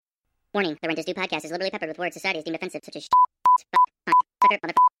Warning, the Rent is Due podcast is liberally peppered with words society is deemed offensive, such as fuck, cunt, sucker,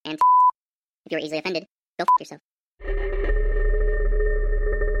 motherfucker, and if you are easily offended, go fuck yourself.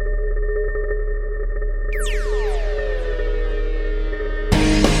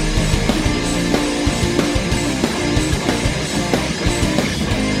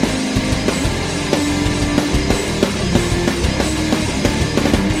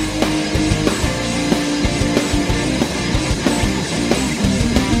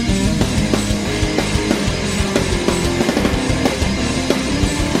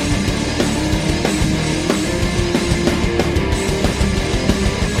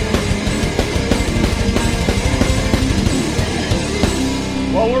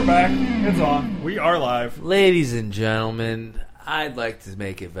 We're back. It's on. We are live. Ladies and gentlemen, I'd like to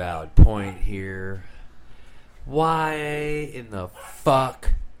make a valid point here. Why in the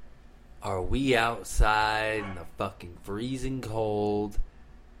fuck are we outside in the fucking freezing cold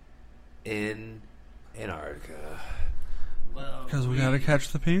in Antarctica? Well, Because we gotta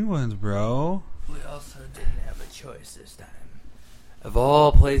catch the penguins, bro. we also didn't have a choice this time. Of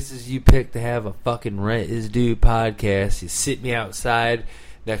all places you picked to have a fucking Rent is Due podcast, you sit me outside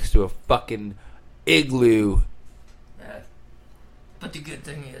next to a fucking igloo. But the good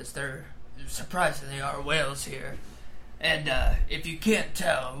thing is, there surprisingly are whales here. And if you can't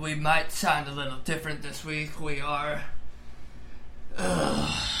tell, we might sound a little different this week. We are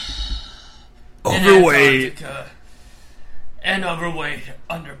Overweight. in Antarctica. And overweight,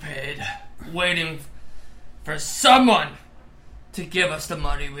 underpaid, waiting for someone to give us the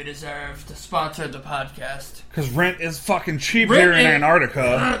money we deserve to sponsor the podcast. Because rent is fucking cheap Rent here in is-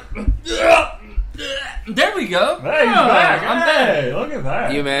 Antarctica. There we go. Hey, he's Oh, back. I'm back. Hey, look at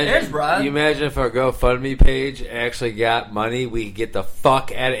that. You There's imagine? Brian. You imagine if our GoFundMe page actually got money, we could get the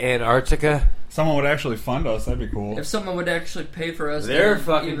fuck out of Antarctica. Someone would actually fund us. That'd be cool. If someone would actually pay for us, They're then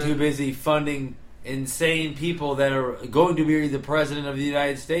fucking even- too busy funding insane people that are going to be the president of the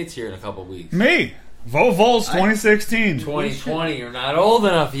United States here in a couple weeks. Me. Vote Vols 2016. 2020, you're not old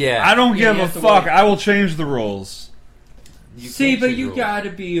enough yet. I don't Yeah, give you a have to fuck. wait. I will change the rules. You See, can't but change you the rules. gotta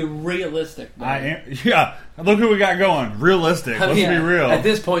be realistic, man. I am. Yeah. Look who we got going. Realistic. I Let's mean, be real. At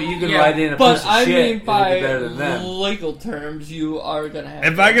this point, you can Yeah, write in a but piece of I shit mean and by it'd be better than them. legal terms, you are gonna have.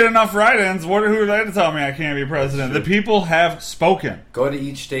 If I get enough write-ins, who are they to tell me I can't be president? The people have spoken. Go to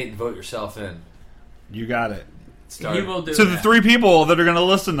each state and vote yourself in. You got it. Start. you will do To that. the three people that are going to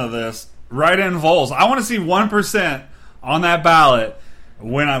listen to this, write in Vols. I want to see 1% on that ballot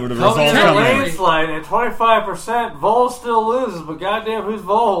when the results in a come in. landslide at 25%. Vols still loses, but goddamn, who's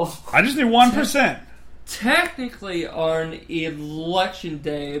Vols? I just need 1%. Technically, on election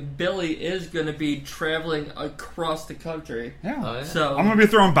day, Billy is gonna be traveling across the country. Yeah. Oh, yeah. So I'm going to be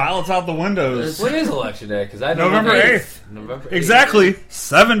throwing ballots out the windows. When is election day? Because I know November 8th. November 8th. Exactly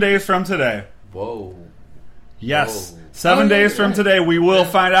 7 days from today. Whoa. Yes. Whoa. 7 Oh, yeah, days from right. today, we will Yeah.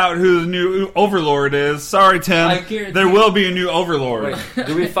 find out who the new overlord is. Sorry, I Tim. guarantee- There will be a new overlord. Wait,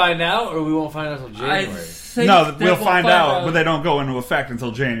 do we find out or we won't find out until I January? think No, that we'll find out, but they don't go into effect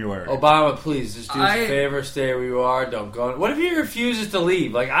until January. Obama, please just do us I- a favor, stay where you are, don't go. What if he refuses to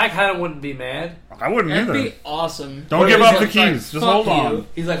leave? Like, I kind of wouldn't be mad. I wouldn't That'd either. be awesome. Don't What give is up it? the It's like, keys. Just fuck hold on. you.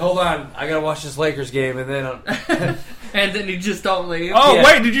 He's like, hold on, I gotta watch this Lakers game, and then And then you just don't leave. Oh, Yeah.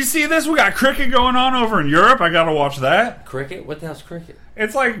 wait, did you see this? We got cricket going on over in Europe. I gotta watch that. cricket? What the hell's cricket?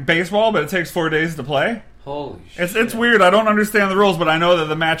 It's like baseball, but it takes 4 days to play. Holy shit. It's weird. I don't understand the rules, but I know that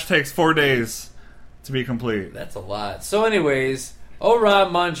the match takes 4 days to be complete. That's a lot. So, anyways,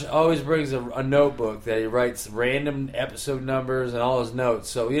 Ron Munch always brings a notebook that he writes random episode numbers and all his notes.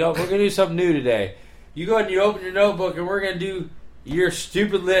 So, we're going to do something new today. You go ahead and you open your notebook, and we're going to do your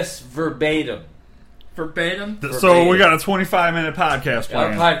stupid list verbatim. Verbatim? So we got a 25-minute podcast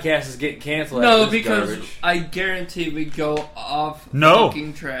Our plan. podcast is getting canceled. No, after this because garbage. I guarantee we go off No.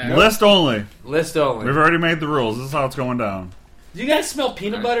 fucking track. List only. List only. We've already made the rules. This is how it's going down. Do you guys smell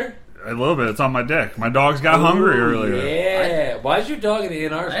peanut butter? A little bit. It's on my dick. My dogs got hungry Ooh, earlier. Yeah. Why is your dog in the I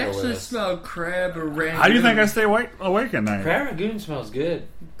Antarctica with actually us? smell crab or rangoon. How do you think I stay awake at night? Crab Ragoon smells good.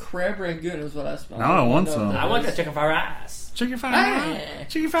 Crab rangoon is what I smell. No, I want know some. what I want is. that chicken fried rice. Chicken fried Ah. rice.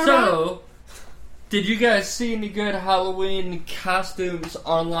 Chicken fried rice. So, did you guys see any good Halloween costumes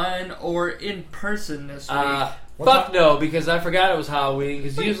online or in person this week? Fuck no, because I forgot it was Halloween.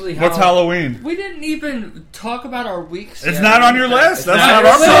 Because usually, What's Halloween? We didn't even talk about our weeks. It's yet. not on your list. That's not not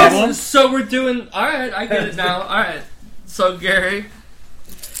our on your list. problem. So we're doing. All right, I get it now. All right. So Gary.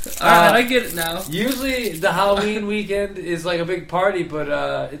 All right, I get it now. Usually the Halloween weekend is like a big party, but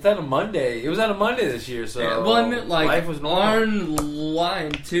it's on a Monday. It was on a Monday this year, so Yeah, well, I meant like life was normal.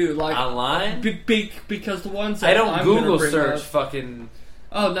 online too, like Online. because the ones that I don't I'm Google gonna bring search up- fucking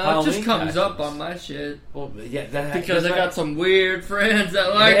Oh, no, it just Halloween comes up costumes. on my shit. Well, yeah, that Because I that's got some weird friends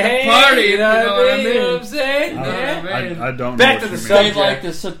that like Hey, to party, you if you know what I You know what I'm mean. saying? You know Yeah. what I mean? I don't Back know to what the you They mean. subject. like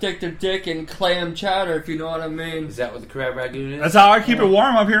to stick their dick in clam chowder, if you know what I mean. Is that what the crab ragoon is? That's how I keep it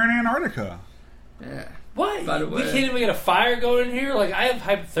warm up here in Antarctica. Yeah. What? By the We way. can't even get a fire going in here? Like, I have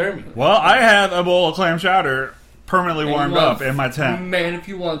hypothermia. Well, I have a bowl of clam chowder permanently And you warmed want- up in my tent. Man, if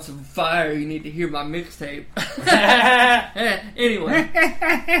you want some fire, you need to hear my mixtape. that Anyway,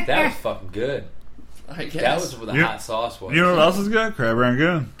 was fucking good. I guess. That was where the You- hot sauce was. You know what else is good? Crab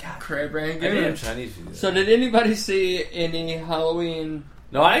Rangoon. Crab I didn't have Rangoon. Chinese food. So did anybody see any Halloween?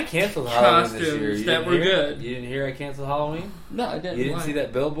 No, I canceled Halloween this year. Costumes You that didn't were hear? good. You didn't hear I canceled Halloween? No, I didn't. You didn't Why? see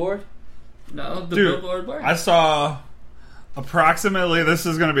that billboard? No, the Dude, billboard bar. I saw approximately, this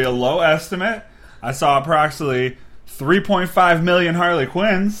is going to be a low estimate, I saw approximately 3.5 million Harley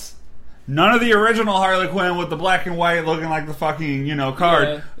Quinns. None of the original Harley Quinn with the black and white looking like the fucking, card,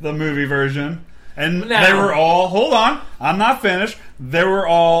 Yeah. the movie version. And Now- they were all, hold on, I'm not finished. They were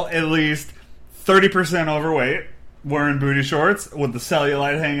all at least 30% overweight, wearing booty shorts with the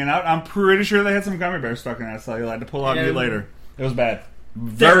cellulite hanging out. I'm pretty sure they had some gummy bears stuck in that cellulite to pull out and And- eat later. It was bad.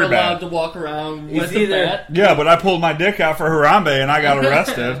 They're Very allowed bad. to walk around It's with the either- bat. Yeah, but I pulled my dick out for Harambe and I got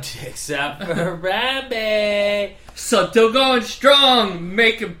arrested. Except for Rabbi. So still going strong,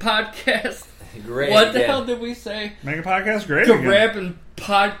 making podcasts. Great. What the yeah. hell did we say? Make a podcast great again. Grabbing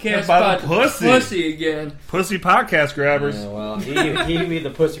podcast By the by pussy. again. Pussy podcast grabbers. Yeah, well, he'd be the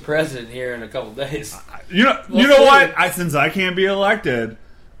pussy president here in a couple days. You know, We'll you know see. what? Since I can't be elected,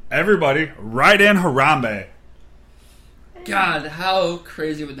 everybody write in Harambe. God, how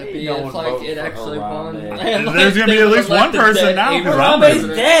crazy would that be No if one like vote it for actually won? Harambe. And, There's gonna be they at would least elect one a person dead now ape for as Harambe's Harambe's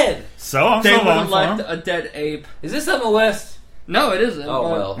president. dead. So I'm They still would voting for elect him. a dead ape. Is this on the list? No, it isn't. Oh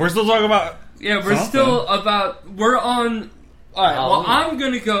but- well. We're still talking about. Yeah, we're Something. still about. We're on. Alright, well, Halloween. I'm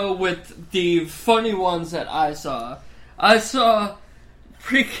gonna go with the funny ones that I saw. I saw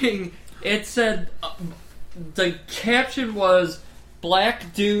freaking. It said. The caption was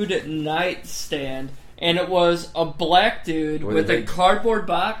Black Dude Nightstand, and it was a black dude With with a a big- cardboard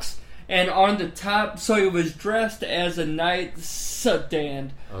box, and on the top, so he was dressed as a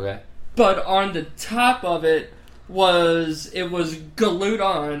nightstand, Okay. but on the top of it was glued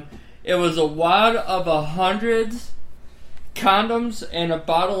on. It was a wad of 100 condoms and a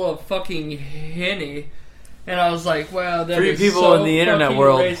bottle of fucking Henny, and I was like, "Wow, that For you is people so in the internet fucking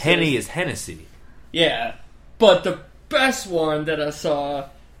world, racist. Henny is Hennessy. Yeah, but the best one that I saw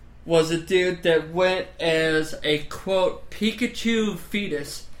was a dude that went as a quote Pikachu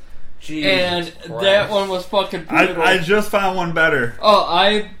fetus, Jesus and Christ. that one was fucking brutal. I just found one better.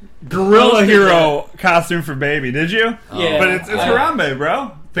 I Gorilla posted Hero costume for baby. Did you? Yeah. But it's Harambe,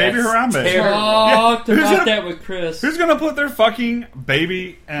 bro. Baby That's Harambe. terrible. talked Yeah, who's about gonna- that with Chris. Who's gonna put their fucking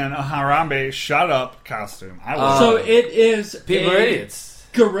baby in a Harambe shut up costume? I will. So it is People are a idiots.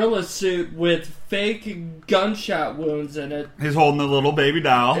 gorilla suit with fake gunshot wounds in it, He's holding a little baby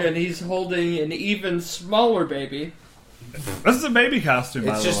doll. and he's holding an even smaller baby. This is a baby costume.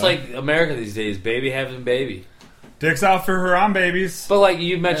 by It's the just way. like America these days. Baby having baby. Dicks out for Harambe babies. But like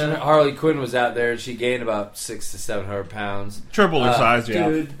you mentioned, Yeah. Harley Quinn was out there and she gained about 600 to 700 pounds. Triple her size, yeah.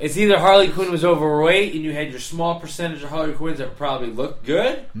 Dude, It's either Harley Quinn was overweight and you had your small percentage of Harley Quinns that probably looked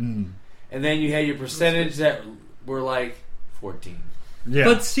good, and then you had your percentage that were like 14. Yeah.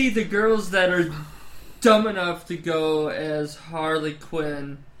 but see, the girls that are dumb enough to go as Harley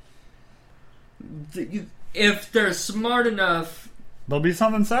Quinn, if they're smart enough, There'll be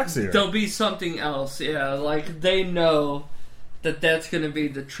something sexier. there'll be something else. Yeah, like they know that that's going to be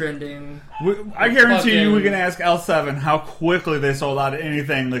the trending. I guarantee you, we fucking- can ask L7 how quickly they sold out of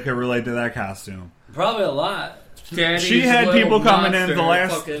anything that could relate to that costume. Probably a lot. Daddy's She had little people coming in monster the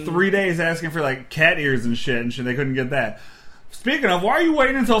last fucking- 3 days asking for like cat ears and shit, and shit. They couldn't get that. Speaking of, why are you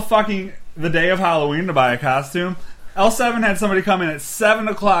waiting until fucking the day of Halloween to buy a costume? L7 had somebody come in at 7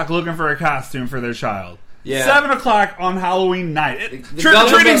 o'clock looking for a costume for their child. Yeah. 7 o'cck on Halloween night. The Trick or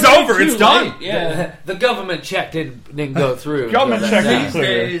treating's government- over. It's Too done. late, Yeah. The government check didn't go through. Government until check that didn't time.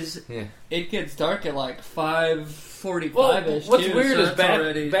 clear. These days, Yeah. it gets dark at like 5:45 Well, ish. what's too, weird so is that's back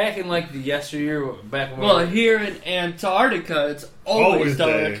already. back in like the yesteryear, back when, Well, here in Antarctica, it's always Always dark.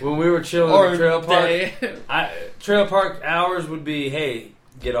 day. when we were chilling Or at the trail park, day. trail park hours would be, hey,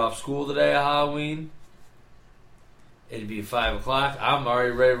 get off school today at Halloween. It'd be 5 o'clock. I'm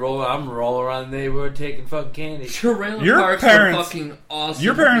already ready to roll. I'm rolling around the neighborhood taking fucking candy. Trailer Your parks parents- are fucking awesome.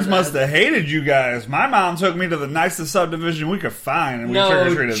 Your parents for that. must have hated you guys. My mom took me to the nicest subdivision we could find, and we trick or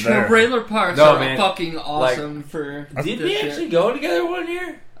No, treated there. trailer parks No, are man. fucking awesome for. Did this we shit. actually go together one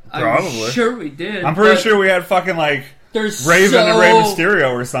year? I'm Probably. sure we did. I'm pretty but sure we had fucking like There's Raven so, and Rey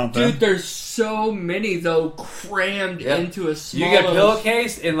Mysterio or something. Dude, there's so many though crammed into a small. You get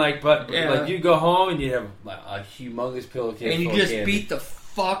pillowcase and like you go home and you have like, a humongous pillowcase, and you full of just candy. beat the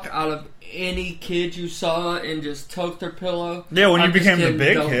fuck out of any kid you saw and just took their pillow. Yeah, when you I'm just became the kidding,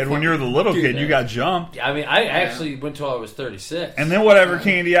 big don't kid, when fucking you were the little do kid, that. you got jumped. I mean, I actually went till I was 36. And then whatever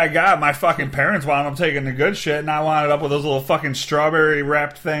candy I got, my fucking parents wound up taking the good shit, and I wound up with those little fucking strawberry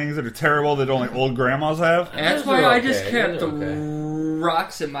wrapped things that are terrible that only old grandmas have. That's Those why are I just okay. kept the Those are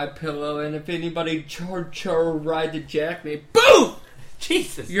rocks in my pillow, and if anybody tried to jack me, boom!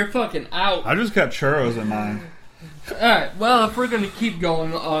 Jesus. You're fucking out. I just got churros in mine. Alright, well, if we're gonna keep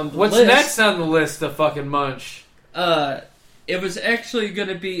going on the What's list, next on the list to fucking munch? it was actually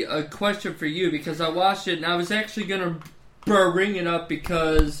gonna be a question for you because I watched it and I was actually gonna bring it up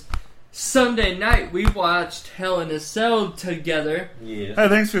because Sunday night we watched Hell in a Cell together. Yeah. Hey,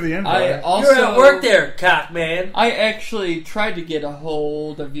 thanks for the I invite. also You're at work there, cock man. I actually tried to get a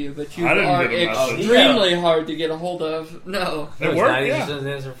hold of you, but you I didn't are get a message. extremely hard to get a hold of. No. It worked, He yeah. just doesn't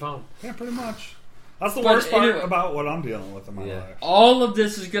answer her phone. Yeah, pretty much. That's the But worst part anyway- about what I'm dealing with in my life. All of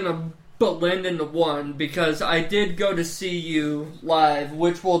this is gonna blend into one because I did go to see you live,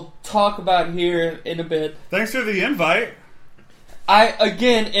 which we'll talk about here in a bit. Thanks for the invite. I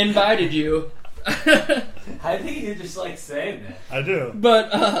again invited you. I think you just like saying that. I do.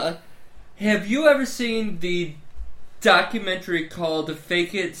 But have you ever seen the documentary called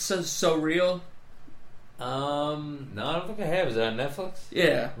 "Fake It So Real"? No, I don't think I have. Is it on Netflix?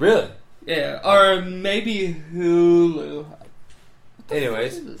 Yeah, Really? yeah, or maybe Hulu.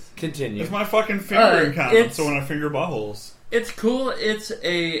 Anyways, continue. It's my fucking fingering count, it's- so when I finger buttholes. It's cool. It's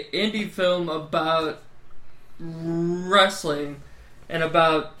a indie film about wrestling and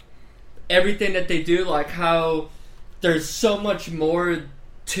about everything that they do, like how there's so much more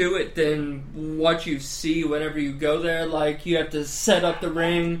to it than what you see whenever you go there. Like, you have to set up the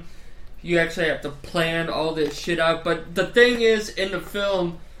ring, you actually have to plan all this shit out. But the thing is, in the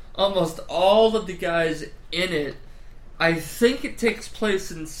film, almost all of the guys in it, I think it takes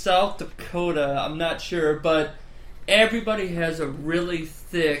place in South Dakota, I'm not sure, but everybody has a really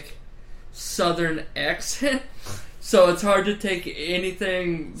thick southern accent. So it's hard to take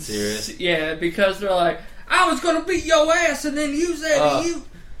anything Serious? Yeah, because they're like, I was gonna beat your ass and then you said you.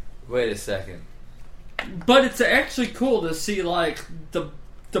 Wait a second. But it's actually cool to see like the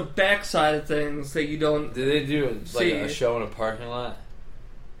backside of things that you don't. Did they do like See. a show in a parking lot?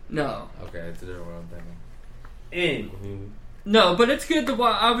 No, Okay, that's what I'm thinking. Anywho. no, but it's good to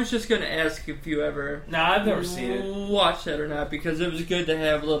watch. I was just gonna ask if you ever No, I've never seen it. watch that or not because it was good to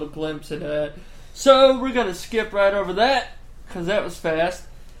have a little glimpse into that. So we're gonna skip right over that because that was fast.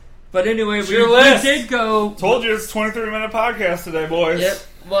 But anyway, It's we your list. did go. Told you it's a 23-minute podcast today, boys. Yep.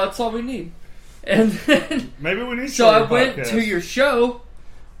 Well, that's all we need. And then, Maybe we need so I shorter went podcasts. to your show,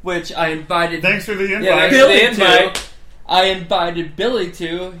 which I invited Thanks for the invite. Yeah, thanks. Billy The invite. to. I invited Billy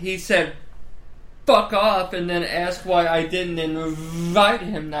to. He said, "Fuck off," and then asked why I didn't invite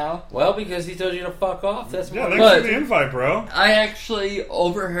him now. Well, because he told you to fuck off. That's Yeah, why. thanks But- for the invite, bro. I actually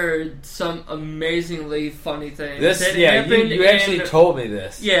overheard some amazingly funny things. This, that yeah, happened, you actually and- told me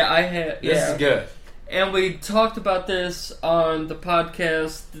this. Yeah, I had. This Yeah. is good. And we talked about this on the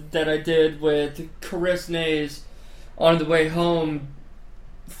podcast that I did with Chris Nays on the way home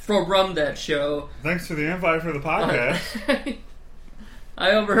from that show. Thanks for the invite for the podcast.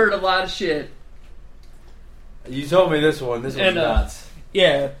 I overheard a lot of shit. You told me this one. This one's And, nuts.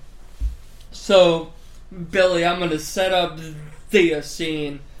 Yeah. So, Billy, I'm going to set up the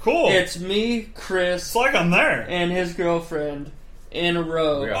scene. Cool. It's me, Chris, It's like I'm there. and his girlfriend in a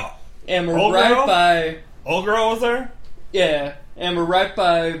row. Yeah. And we're Old right girl? by... Old girl was there? Yeah, and we're right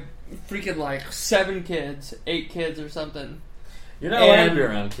by freaking like 7 kids, 8 kids or something. You're not allowed to and- be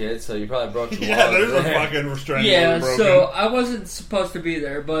around kids, so you probably broke some Yeah, laws there's a there. fucking restraining Yeah, order broken. so I wasn't supposed to be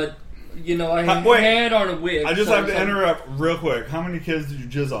there, but you know I Wait, had on a wig. I just so have to it's like- interrupt real quick. How many kids did you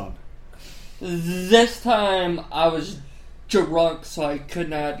jizz on? This time I was drunk, so I could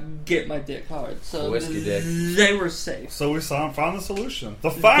not get my dick hard. So Whiskey dick. they were safe. So we found the solution.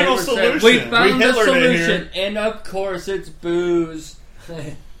 The They final were solution. safe. We found the Hitlered it here. solution, and of course it's booze.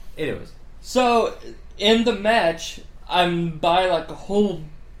 Anyways. So, in the match, I'm by like a whole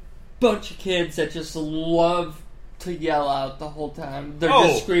bunch of kids that just love to yell out the whole time. They're Oh.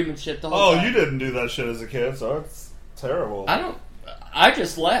 just screaming shit the whole Oh, time. you didn't do that shit as a kid, so it's terrible. I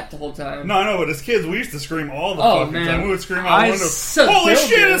just laughed the whole time. No, I know, but as kids, we used to scream all the Oh, fucking man. time. We would scream out I the window, still "Holy do.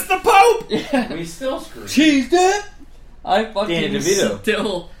 shit, it's the Pope!" Yeah. We still screw. Cheese dip! I Dan fucking DeVito.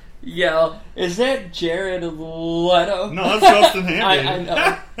 still yell. Is that Jared Leto? No, that's Justin Hamby.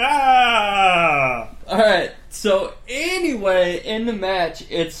 I know. Alright, so anyway, in the match,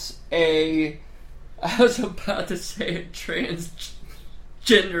 it's I was about to say a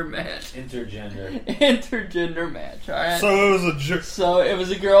transgender match. Intergender match, alright? So it was So it was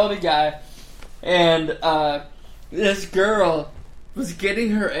a girl and a guy, and this girl was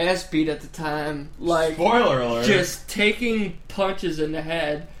getting her ass beat at the time, like spoiler alert. just taking punches in the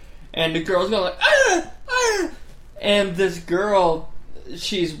head, and the girl's going like, ah, ah, and this girl,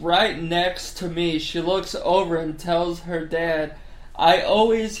 she's right next to me. She looks over and tells her dad, "I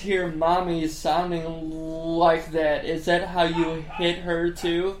always hear mommy sounding like that. Is that how you hit her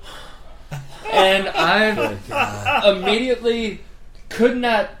too?" And I immediately could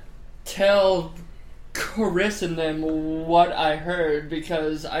not tell Chris and them what I heard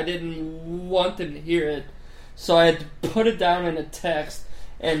because I didn't want them to hear it. So I had to put it down in a text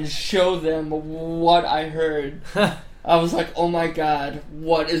and show them what I heard. I was like, "Oh my god,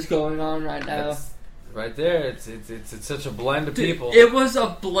 what is going on right now?" That's right there. It's such a blend of people. It was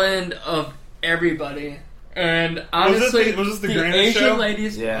a blend of everybody. And honestly, was this the the Granite Asian show?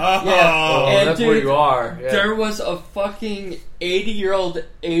 ladies, Yeah. Oh. Oh, And that's where dude, you are. Yeah. there was a fucking 80-year-old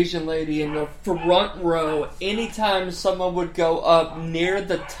Asian lady in the front row. Anytime someone would go up near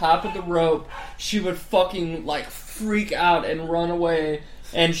the top of the rope, she would fucking like freak out and run away.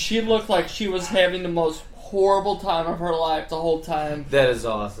 And she looked like she was having the most horrible time of her life the whole time. That is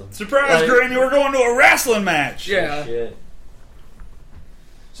awesome. Surprise, Like- Granny, we're going to a wrestling match. Yeah. Shit.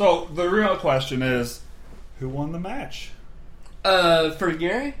 So the real question is, who won the match? For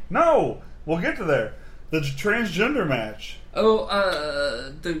Gary? No, we'll get to there. The transgender match. Oh,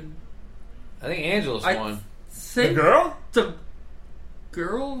 I think Angelus I won. The think girl? the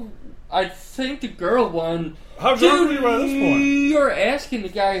girl. I think the girl won. How drunk were Dude, you by this point? you're asking the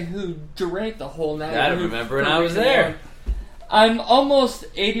guy who drank the whole night. I don't who remember, and I was freaking there. won. I'm almost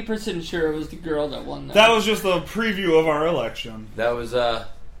 80% sure it was the girl that won that. That was just a preview of our election. That was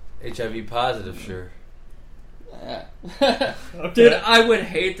HIV positive, sure. Yeah. Okay. Dude, I would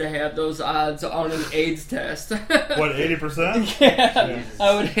hate to have those odds on an AIDS test. What, 80%? Yeah,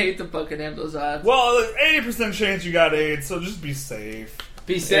 I would hate to fucking have those odds. Well, 80% chance you got AIDS, so just be safe.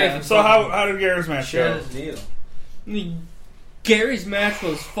 Be safe. Yeah. and So how did Gary's match share go? this needle. I mean, Gary's match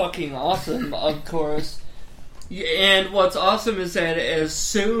was fucking awesome, of course. And what's awesome is that as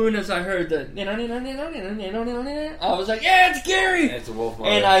soon as I heard the, I was like, "Yeah, it's Gary!" It's a wolf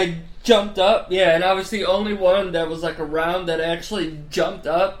mother. And I jumped up, yeah, and I was the only one that was like around that actually jumped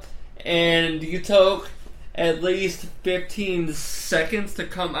up. And you took at least 15 seconds to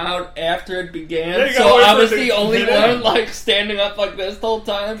come out after it began. Yeah, you So gotta wait I for was it to the only get in. one like standing up like this the whole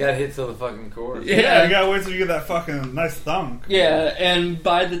time. Got hit till the fucking core. Yeah, you gotta wait till you get that fucking nice thunk. Yeah, and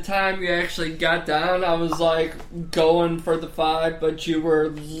by the time you actually got down, I was like going for the 5, but you were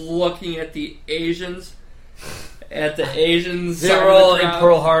looking at the Asians. At the Asians. They side were of the all in crowd.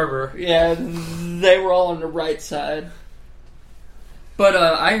 Pearl Harbor. Yeah, they were all on the right side. But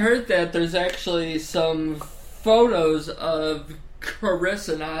I heard that there's actually some photos of Chris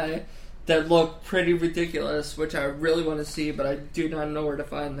and I that look pretty ridiculous, which I really want to see, but I do not know where to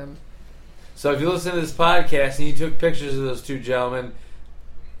find them. So if you listen to this podcast and you took pictures of those two gentlemen,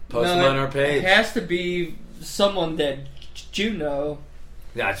 post them on our page. It has to be someone that you know.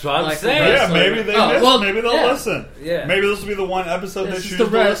 That's what I'm Like saying. the Yeah, wrestler. maybe they Oh, missed. well, Maybe they'll yeah. listen. Yeah. Maybe this will be the one episode they This is choose the to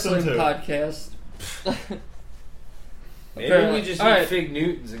listen wrestling to. podcast. Maybe we just All eat right. Fig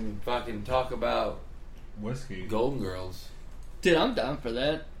Newtons and fucking talk about Whiskey. Golden Girls. Dude, I'm down for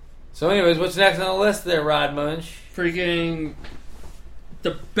that. So anyways, what's next on the list there, Rod Munch? Freaking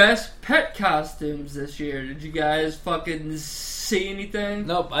the best pet costumes this year. Did you guys fucking see anything?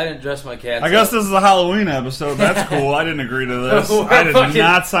 Nope, I didn't dress my cats I guess up. this is a Halloween episode. That's cool. I didn't agree to this. We're I did fucking-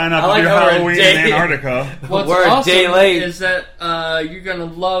 not sign up I to like do how we're a Halloween day- in Antarctica. What's We're a awesome day late. is that you're gonna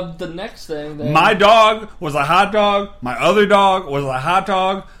love the next thing. Then. My dog was a hot dog. My other dog was a hot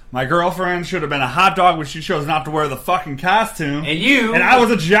dog. My girlfriend should have been a hot dog, but she chose not to wear the fucking costume. And you... And I was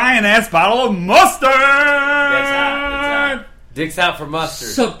a giant ass bottle of mustard. That's hot. Dick's out for mustard.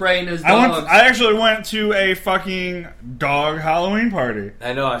 Sabrina's I dogs. actually went to a fucking dog Halloween party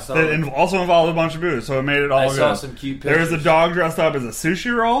I know, I saw that it. also involved a bunch of booze, so it made it all I good. saw some cute There pictures. was a dog dressed up as a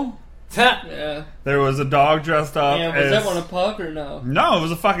sushi roll. Yeah. There was a dog dressed up Yeah, was as... that one a pug or no? No, it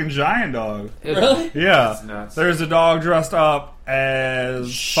was a fucking giant dog. It was- Really? Yeah. That's nuts. There's a dog dressed up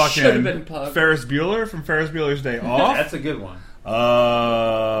as Should've been fucking Pug. Ferris Bueller from Ferris Bueller's Day Off. That's a good one.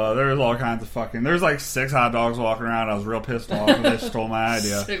 There's all kinds of fucking... There's like 6 hot dogs walking around. I was real pissed off and they stole my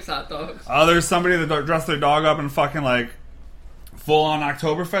idea. 6 hot dogs. There's somebody that dressed their dog up in fucking like full-on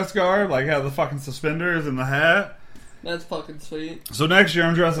Oktoberfest garb. Like had the fucking suspenders and the hat. That's fucking sweet. So next year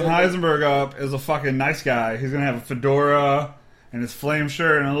I'm dressing Heisenberg up as a fucking nice guy. He's gonna have a fedora and his flame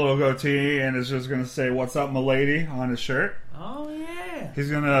shirt and a little goatee, and it's just gonna say "What's up, m'lady" on his shirt. Oh yeah. He's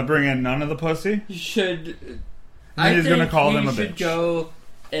gonna bring in none of the pussy. You should. And he's gonna call them a he should bitch. go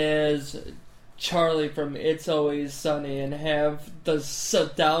as Charlie from It's Always Sunny and have the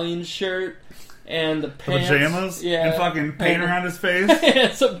stallion shirt and the The pants. pajamas, Yeah. and fucking paint around his face.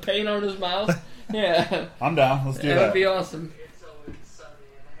 and some paint on his mouth. Yeah. I'm down. Let's do That that. would be awesome.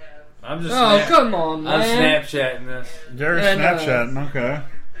 I'm just. Oh, come on, I'm man. Snapchatting this. Jared's And, Snapchatting. Okay,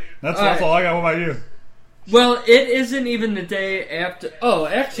 that's Alright. all I got. What about you? Well, it isn't even the day after. Oh,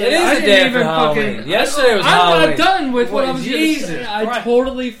 actually, It is I the didn't day even after Halloween. fucking. Yesterday was I'm Halloween. not done with what I was going to Jesus say. I Christ.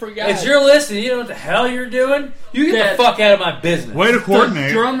 totally forgot. It's your list, and you know what the hell you're doing. You get That- the fuck out of my business. Way to The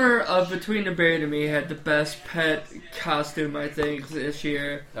coordinate. drummer of Between the Buried and Me had the best pet costume, I think, this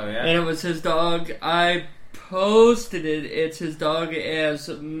year. Oh yeah. And it was his dog. I posted it. It's his dog as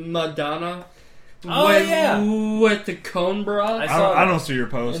Madonna. Oh, with, yeah. with the cone bra. I don't see your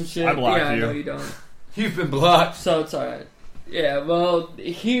and post. shit. I blocked yeah, I you. know you don't. You've been blocked. So it's alright. Yeah, well,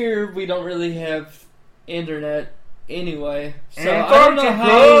 here we don't really have internet anyway. So I don't know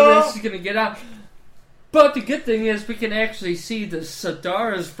how this is going to get out. But the good thing is we can actually see the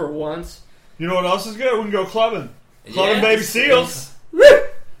Sadaras for once. You know what else is good? We can go clubbing. Clubbing Yeah. baby seals.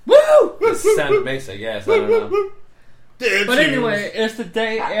 Woo! This sounded basic, yes. I don't know. Dead But seals. anyway, it's the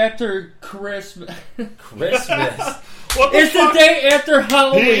day after Christmas. Christmas. What the It's the fuck? day after He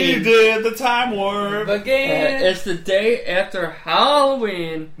Halloween. did the time warp. Again. It's the day after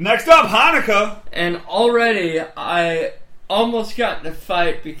Halloween. Next up, Hanukkah. And already I almost got in a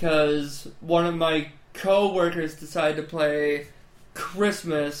fight because one of my co-workers decided to play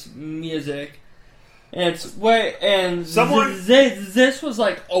Christmas music. And Someone- this was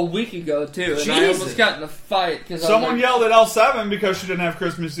like a week ago too, and I Jesus. almost got in a fight because Someone yelled at L7 because she didn't have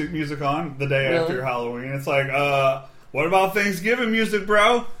Christmas music on the day Really? after Halloween. It's like, what about Thanksgiving music,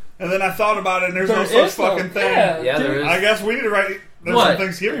 bro? And then I thought about it, and there's no such fucking thing. Yeah, there is. I guess we need to write there's What? some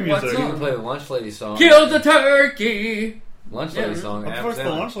Thanksgiving What music. You song? can play the Lunch Lady song. Kill the turkey. Lunch Lady Yeah. song. Of course, the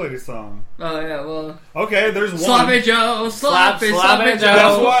absolutely. Lunch Lady song. Oh yeah, well, Okay, there's one. sloppy Joe, sloppy Sloppy Joe.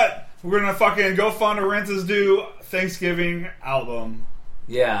 Guess what? We're gonna fucking go fund a Rences Do Thanksgiving album.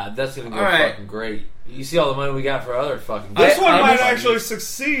 Yeah, that's gonna go All right. fucking great. You see all the money we got for other fucking. This I one might honestly- actually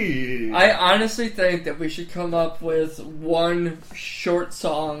succeed. I honestly think that we should come up with one short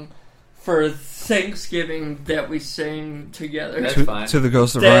song for Thanksgiving that we sing together. That's fine. To the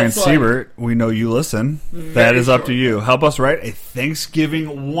ghost of That's Ryan like- Siebert, we know you listen. That Very is up short. to you. Help us write a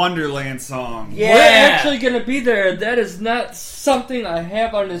Thanksgiving Wonderland song. Yeah. We're actually going to be there. That is not something I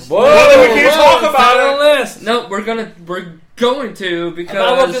have on this Whoa, list. Well, then we can't whoa, talk it's about not it. on the list. No, we're going to But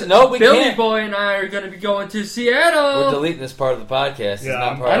because no, we Billy can't. Boy and I are going to be going to We're Seattle. deleting this part of the podcast. It's Yeah,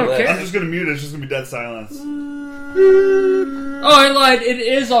 not I'm, part I of don't the list. care. I'm just gonna mute it. It's just gonna be dead silence. Oh, I lied. It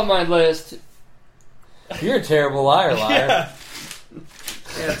is on my list. You're a terrible liar, liar. Yeah,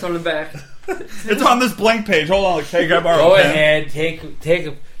 Yeah, it's on the back. it's on this blank page. Hold on, like, hey, can I borrow Go a pen? ahead, take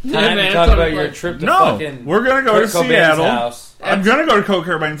a Yeah, time man, to it's talk on about the your plate. trip to No, fucking we're gonna go Kurt to Cobain's Seattle. house. I'm gonna go to Kurt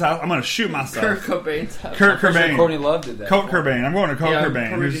Cobain's house. I'm gonna shoot myself. Kurt Cobain's house. Kurt Pretty sure Cobain. Courtney Love did that. Kurt Cobain. I'm going to Kurt Yeah, I'm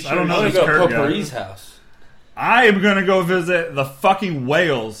Cobain. pretty Who's- I sure. don't I'm know gonna this go to Kurt guy. Potpourri's house. I am gonna go visit the fucking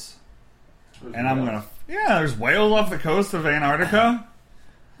whales, and I'm gonna. Yeah, there's whales off the coast of Antarctica.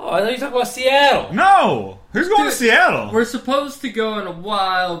 Oh, I thought you were talking about Seattle. No, who's going to Dude, Seattle? We're supposed to go in a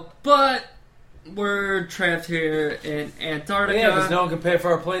while, but we're trapped here in Antarctica. Yeah, because no one can pay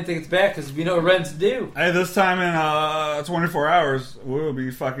for our plane tickets back because we know what rent's due. Hey, this time in 24 hours, we'll be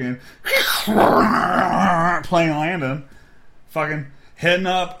fucking plane landing, fucking heading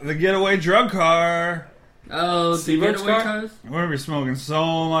up the getaway drug car. Oh, the Seabird's getaway car? cars? We're gonna be smoking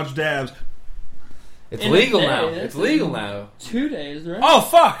so much dabs. It's In a legal day, now. that's It's legal in- now. 2 days, right? Oh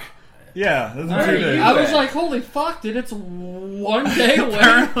fuck! Yeah, this is Alright, 2 days. I was like, holy fuck, dude, it's 1 day away.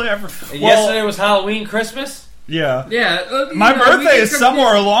 Apparently, And yesterday was Halloween, Christmas. yeah. Yeah. My you know, we birthday can is compare-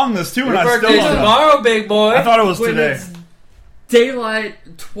 somewhere along this too, Your and I still birthday's don't know. tomorrow, big boy. I thought it was When today. it's daylight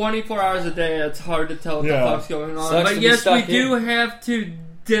 24 hours a day, it's hard to tell what Yeah. the fuck's going on. Sucks But to be yes, we stuck do in. have to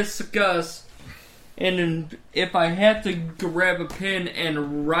discuss. And if I had to grab a pen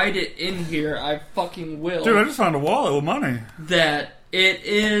and write it in here, I fucking will. Dude, I just found a wallet with money. That it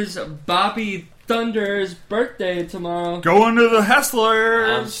is Bobby Thunder's birthday tomorrow. Going to the I'm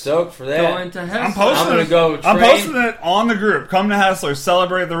Hesslers. stoked for that. Going to Hessler. I'm posting. I'm gonna go I'm train. posting it on the group. Come to Hesslers.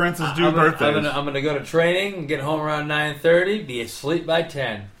 Celebrate the Rences Do birthdays. I'm gonna go to training and get home around 9:30. Be asleep by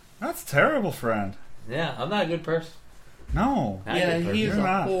 10. That's terrible, friend. Yeah, I'm not a good person. No. Not a Yeah, good person. he's You're a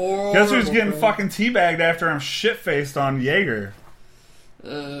not. horrible Guess who's getting friend. fucking teabagged after I'm shit-faced on Jaeger?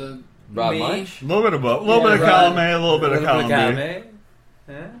 Rob Me. Munch? A little bit of both. A little Yeah, bit of right. column A, a little bit of column B. column A.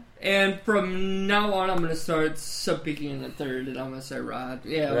 And from now on, I'm going to start speaking in the third, and I'm going to say Rod.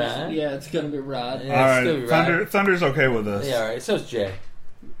 Yeah, Rod? yeah, it's going to be Rod. Yeah. All still right, be Thunder, Thunder's okay with this. Yeah, alright. So's Jay.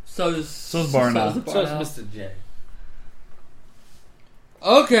 So's Barnell. So's So's Barnell. Mr. J.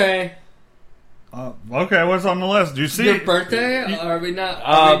 Okay, Okay, what's on the list? Do you see? your birthday? Are we not?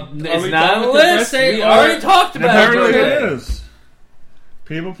 It's we not done on the with the list. birthday? We Or- already talked about Apparently it. it is.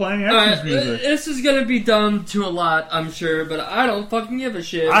 People playing All right, Atkins music. this is gonna be done to a lot, I'm sure, but I don't fucking give a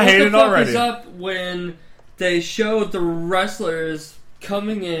shit. I What hate the it fuck already. is up when they showed the wrestlers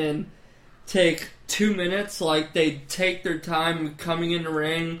coming in take 2 minutes, like they take their time coming in the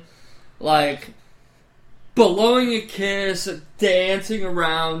ring, like blowing a kiss, dancing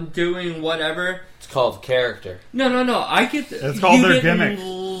around, doing whatever. It's called character. No. I get It's called you their didn't gimmick.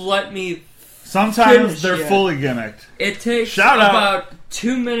 Let me. Sometimes finish they're yet. fully gimmicked. It takes Shout out. about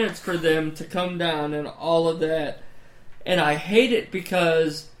 2 minutes for them to come down and all of that. And I hate it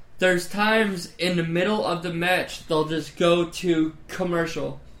because there's times in the middle of the match they'll just go to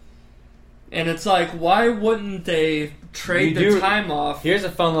commercial. And it's like, why wouldn't they trade You their do- time off? Here's a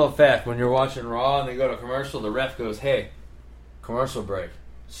fun little fact. When you're watching Raw and they go to commercial, the ref goes, hey, commercial break.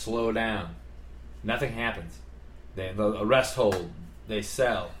 Slow down. Nothing happens. They arrest hold. They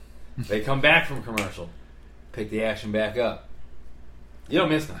sell. They come back from commercial. Pick the action back up. You don't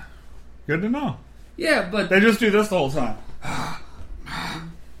miss them. Good to know. Yeah, but They just do this the whole time.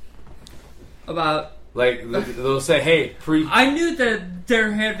 about... Like, they'll say, hey, I knew that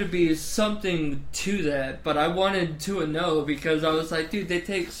there had to be something to that, but I wanted to know because I was like, dude, they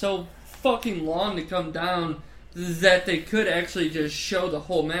take so fucking long to come down that they could actually just show the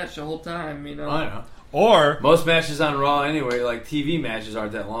whole match the whole time, you know? I don't know. Or Most matches on Raw anyway, like TV matches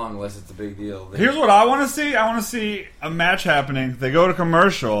aren't that long unless it's a big deal. here's what I want to see. I want to see a match happening. They go to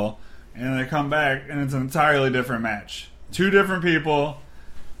commercial and they come back and it's an entirely different match. Two different people.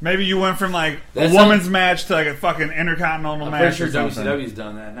 Maybe you went from like That's a women's match to like a fucking intercontinental I'm match pretty or sure something. WCW's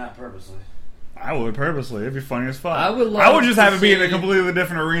done that, not purposely. I would purposely. It'd be funny as fuck. I would love just to have it be in a see- completely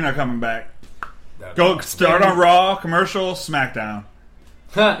different arena coming back. That'd Go be awesome. start on Raw, commercial, SmackDown.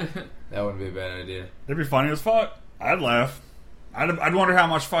 That wouldn't be a bad idea. It'd be funny as fuck. I'd laugh. I'd wonder how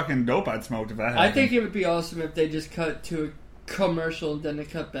much fucking dope I'd smoked if that happened. I think it would be awesome if they just cut to a commercial and then they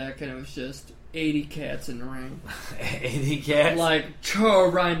cut back and it was just 80 cats in the ring. 80 cats? Like,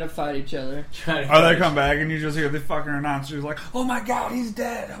 trying to fight each other. Trying to Or they catch- come back and you just hear the fucking announcer who's like, "Oh my god, he's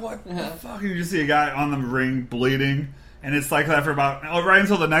dead! What the fuck?" And you just see a guy on the ring bleeding, and it's like that for about right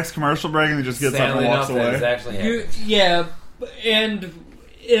until the next commercial break, and he just gets Sadly up and walks enough, that is away. actually happening. Yeah, and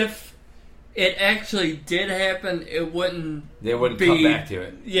if it actually did happen, it wouldn't. They wouldn't be, come back to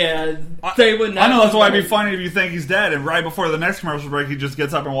it. Yeah, they would not. I know that's why it'd be funny if you think he's dead, and right before the next commercial break, he just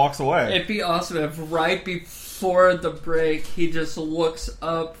gets up and walks away. It'd be awesome if right before the break, he just looks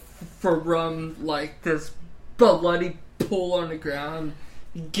up from like this bloody pool on the ground,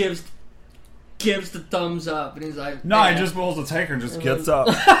 gives the thumbs up, and he's like, No, "Yeah." he just pulls the taker and just gets up.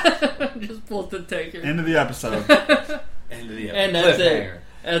 just pulls the taker, End of the episode. End of the and that's it. cliffhanger.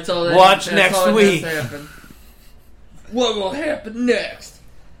 That's all. That, Watch that's next all that week. has to happen. What will happen next?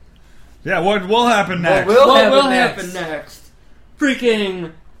 Yeah, what will happen next? will- What happen will next? happen next?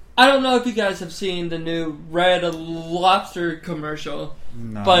 Freaking! I don't know if you guys have seen the new Red Lobster commercial,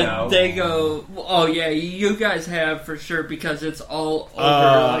 No. but No. they go, "Oh yeah, you guys have for sure because it's all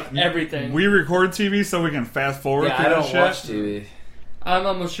over like everything." We record TV so we can fast forward Yeah, through I that don't shit. watch TV. I'm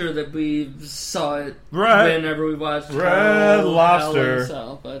almost sure that we saw it Right. whenever we watched Red Hell in a Lobster.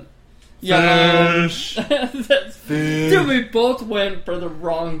 Cell, but yeah, Fish. that's, dude, we both went for the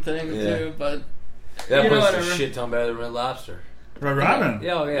wrong thing Yeah. too, but That You know, place is whatever. a shit ton better than Red Lobster. Red Robin.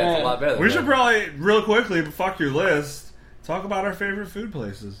 Yeah, oh, yeah, it's a lot better. Than We should Red. probably, real quickly, fuck your list, talk about our favorite food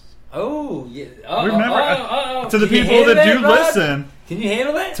places. Oh, yeah. We've never- To the Can you people handle that do Rod? listen, Can you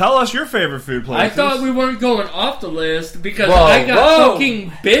handle that? tell us your favorite food places. I thought we weren't going off the list because Whoa, I got whoa. fucking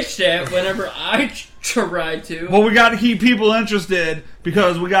bitched at whenever I tried to. Well, we got to keep people interested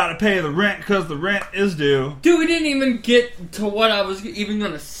because we got to pay the rent because the rent is due. Dude, we didn't even get to what I was even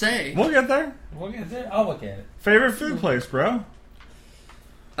gonna say. We'll get there. We'll get there. I'll look at it. Favorite food place, bro.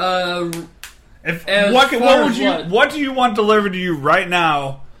 If As what far would as you what? what do you want delivered to you right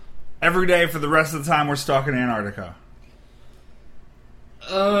now, every day for the rest of the time we're stuck in Antarctica?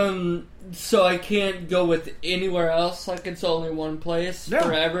 So I can't go with anywhere else. Like it's only one place Yeah.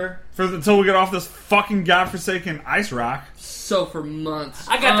 forever. Until we get off this fucking godforsaken ice rock. So for months.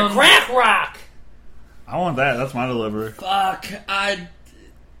 I got the crack rock. I want that. That's my delivery. Fuck,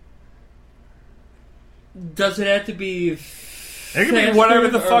 does it have to be? It can be whatever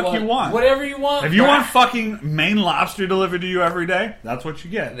the fuck you want. Whatever you want. If you want fucking Maine lobster delivered to you every day, that's what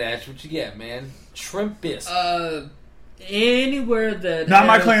you get. That's what you get, man. Shrimp bisque. Anywhere that Not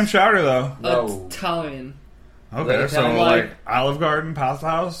my has clam chowder though. No. Italian. Okay, so Italian. like Olive Garden, Pasta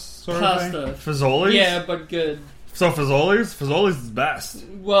House sort of Pasta. thing. Fazoli's. Yeah, but good. So Fazoli's is best.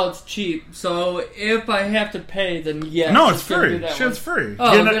 Well, it's cheap, so if I have to pay, then yes. No, it's gonna be free. that Shit's one. free.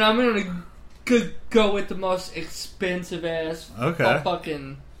 Oh, You know- then I'm gonna go with the most expensive ass. Okay.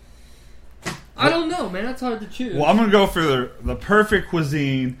 Fucking. I don't know, man. That's hard to choose. Well, I'm gonna go for the perfect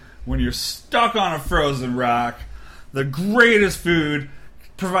cuisine when you're stuck on a frozen rock. The greatest food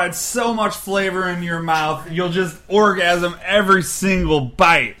provides so much flavor in your mouth, you'll just orgasm every single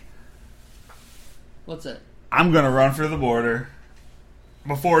bite. What's that? I'm gonna run for the border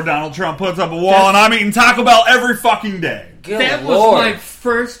before Donald Trump puts up a wall, and I'm eating Taco Bell every fucking day. Good That Lord. was my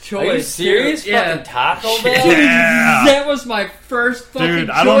first choice. Are you serious? dude. Yeah. Fucking Taco Bell? Yeah. That was my first fucking Dude,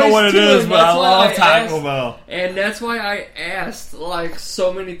 I don't know choice, what it too, is, and but I that's why love Taco asked- Bell. And that's why I asked, like,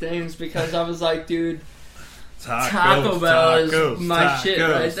 so many things, because I was like, dude, Taco Bell is my shit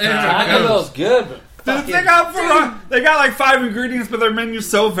right there. Taco Bell's good, but Dude, they got like 5 ingredients, but their menu's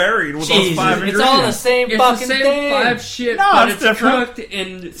so varied with Jesus, those 5 it's ingredients. all the same It's fucking the same thing. 5 shit, No, but it's it's different. cooked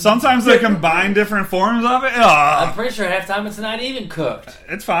in... Sometimes they combine different forms of it. I'm Ugh. pretty sure half the time it's not even cooked.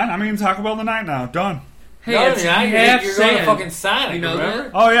 It's fine. I'm eating Taco Bell tonight now. Done. Hey, No, it's you're not. half You're going to sand. fucking Sonic, You know remember?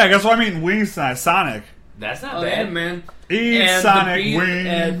 that? Oh yeah, guess what I'm eating? Wings tonight. Sonic. That's not Oh, yeah, bad. man. Eat And Sonic the beef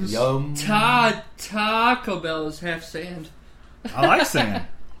wings. Yum. Taco Bell is half sand. I like sand.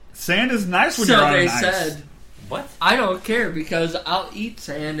 Sand is nice when So you're on they ice. said. What? I don't care, because I'll eat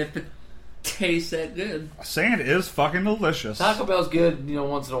sand if it tastes that good. Sand is fucking delicious. Taco Bell's good,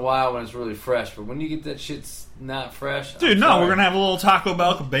 once in a while when it's really fresh, but when you get that shit's not fresh, Dude, no, we're gonna have a little Taco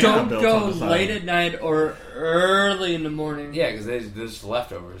Bell cabana Don't built go on the side. late at night or early in the morning. Yeah, because they're just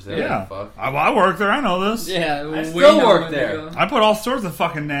leftovers. They Yeah, don't fuck. I work there. I know this. Yeah, I we still know work when to there. go. I put all sorts of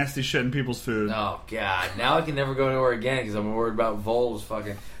fucking nasty shit in people's food. Oh god! Now I can never go anywhere again because I'm worried about Vols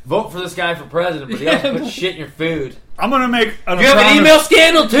fucking vote for this guy for president, but he also puts shit in your food. I'm gonna make. You have an email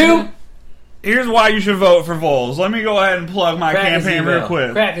scandal too. Here's why you should vote for Vols. Let me go ahead and plug my Crack his campaign email. real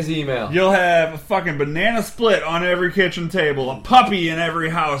quick. Crack his email. You'll have a fucking banana split on every kitchen table, a puppy in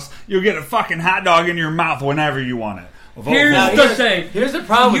every house. You'll get a fucking hot dog in your mouth whenever you want it. Vote Here's Vols. the thing. Here's the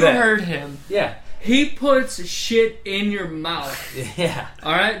problem You with that. heard him. Yeah, He puts shit in your mouth. yeah.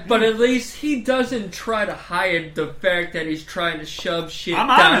 Alright? But at least he doesn't try to hide the fact that he's trying to shove shit I'm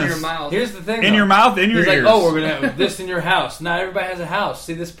down honest. your mouth. Here's the thing. In though. your mouth, in your He's ears. like, oh, we're gonna have this in your house. Not everybody has a house.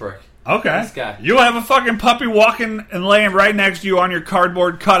 See this prick. Okay. This guy. You'll have a fucking puppy walking and laying right next to you on your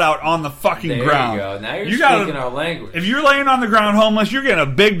cardboard cutout on the fucking There ground. you go. Now you're You speaking gotta- our language. If you're laying on the ground homeless, you're getting a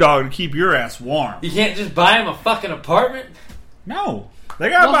big dog to keep your ass warm. You can't just buy him a fucking apartment. No.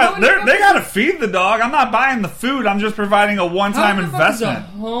 They gotta Well, how buy, many they gotta feed the dog. I'm not buying the food. I'm just providing a one-time How the fuck is a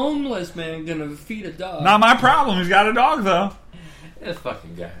investment. homeless man gonna feed a dog? Not my problem. He's got a dog though. This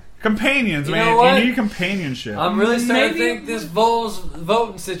fucking guy. Companions, You man. know what? You need companionship. I'm really starting to Maybe- think this Vols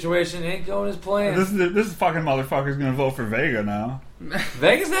voting situation ain't going as planned. This fucking motherfucker's gonna vote for Vega now.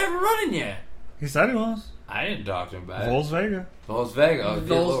 Vegas haven't running yet. He said he was. I didn't talk to him about it. Vols Vega. Vols Vega. Oh, good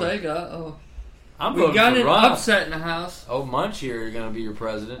Those Lord. Vega. Oh, I'm we voting got for an Rob. upset in the house. Oh, Munchie are going to be your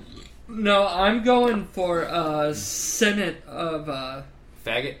president. No, I'm going for Senate of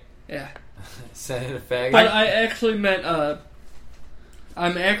Faggot. yeah. Senator Faggot. But I actually meant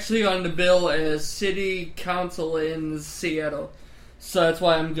I'm actually on the bill as city council in Seattle, so that's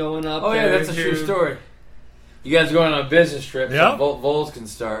why I'm going up. oh, yeah, there that's a to- true story. You guys are going on a business trip Yep. so Vols can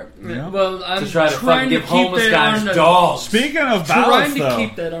start. Yeah. Well, I'm To try to fucking trying to give keep homeless that guys on the, dogs. Speaking of Trying ballots, to though,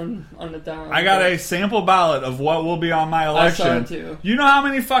 keep that on the down. I got a sample ballot of what will be on my I saw election. it too. You know how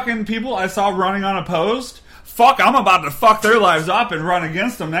many fucking people I saw running unopposed? Fuck, I'm about to fuck their lives up and run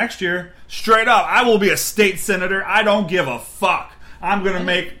against them next year. Straight up, I will be a state senator. I don't give a fuck. I'm gonna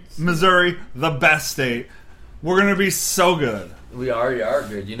make Missouri the best state. We're gonna be so good. We already are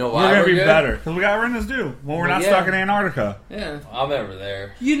good. You know why We're gonna be good? better because we got rent is due. Well, we're not Yeah. stuck in Antarctica. Yeah. I'm never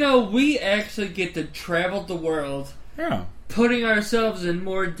there. You know, we actually get to travel the world, Yeah. putting ourselves in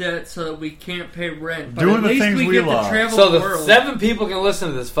more debt so that we can't pay rent. But Doing at the least things we we get love. to travel So the the world. 7 people can listen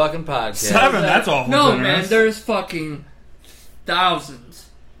to this fucking podcast. 7, that's awful No, generous. man, there's fucking thousands.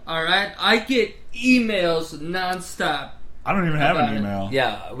 Alright? I get emails nonstop. I don't even have About an it. email.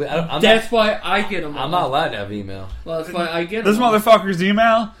 Yeah, I'm That's why I get them. I'm not allowed to have email. Well, that's why I get This them. motherfucker's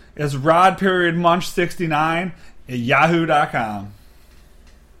email is rod.munch69 at yahoo.com.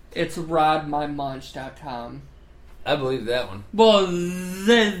 it's rodmymunch.com. I believe that one. Well,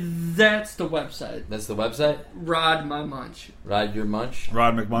 that's the website. That's the website? Rod My Munch. Ride Your Munch?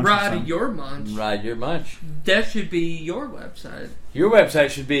 Rod McMunch. Rod Your Munch. Ride Your Munch. That should be your website. Your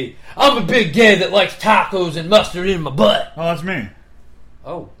website should be, I'm a big gay that likes tacos and mustard in my butt. Oh, that's me.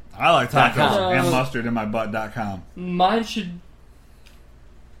 Oh. I like tacos .com. and mustard in my butt.com. Mine should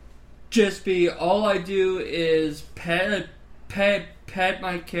just be, all I do is pet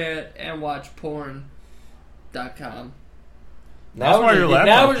my cat and watch porn.com. That's why your Now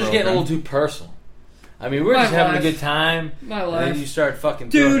laptop's we're just getting a broken. little too personal. I mean, we're My just having life. a good time. My And life. then you start fucking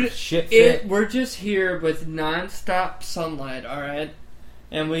throwing Dude, shit fit. we're just here with non-stop sunlight, alright?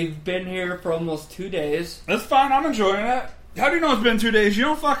 And we've been here for almost 2 days. That's fine. I'm enjoying it. How do you know it's been 2 days? You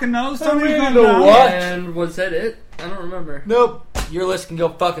don't fucking know. Tell me don't calm know down. what? And was that it? I don't remember. Nope. Your list can go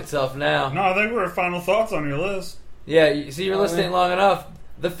fuck itself now. No, I think we're at final thoughts on your list. Yeah, you see, you're Oh, listening man. long enough.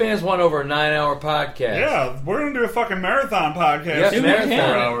 The fans want over a 9-hour podcast. Yeah, we're going to do a fucking marathon podcast. Yes, in marathon. 4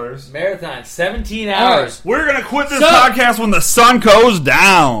 hours. Marathon, 17 hours. We're going to quit this So- podcast when the sun goes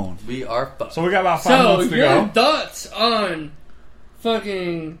down. We are fucked. So we got about 5 So, months to your go. thoughts on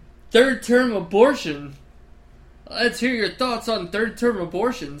fucking third-term abortion? Let's hear your thoughts on third-term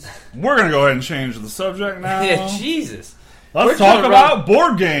abortions. We're going to go ahead and change the subject now. Yeah, Jesus. Let's We're talk gonna about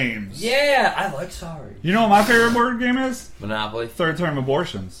board games. Yeah, I like sorry. You know what my favorite board game is? Monopoly. Third term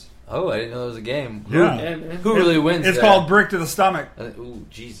abortions. Oh, I didn't know there was a game. Yeah. Yeah, man. Who really wins It's that? called Brick to the Stomach. Ooh,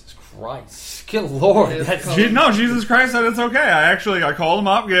 Jesus Christ. Good Lord. It's That's... called- No, Jesus Christ said it's okay. I called him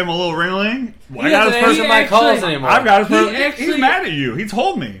up, gave him a little ring. I He got doesn't his answer person. my calls actually- anymore. I've got his He person. actually- He's mad at you. He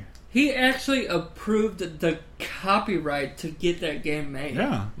told me. He actually approved the copyright to get that game made.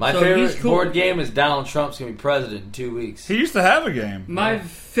 Yeah. My So favorite he's cool. board game is Donald Trump's going to be president in 2 weeks. He used to have a game. My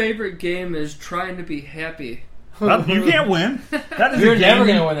favorite game is Trying to Be Happy. You can't win. That is You're a game. never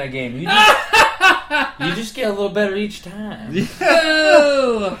going to win that game. You just get a little better each time.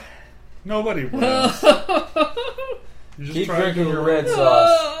 Oh! Nobody wins. You just Keep try to drinking do your it. red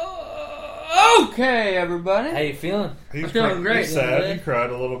sauce. Okay, everybody. How you feeling? He's feeling great. He's sad. He cried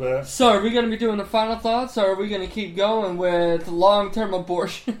a little bit. So, are we going to be doing the final thoughts, or are we going to keep going with long-term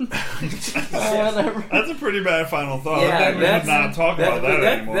abortion? Whatever. That's a pretty bad final thought. Yeah, I think we should that's- not talk about that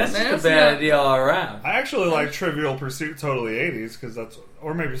anymore. That's That's just a bad not- idea all around. I actually like Trivial Pursuit Totally 80s because that's,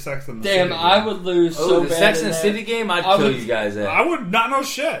 or maybe Sex and the Damn, City. I would lose Oh, so the bad. Sex in and the that. City game? I'd I kill would- you guys at. I would not know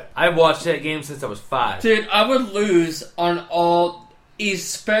shit. I've watched that game since I was 5. Dude, I would lose on all,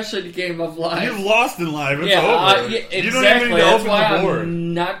 especially the Game of Life. You've lost in life. It's Yeah, over. yeah, You exactly. don't even need to That's open why the board.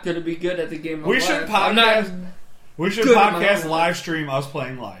 I'm not going to be good at the Game of We Life. should I'm not podcast. We should good at my podcast own. live stream us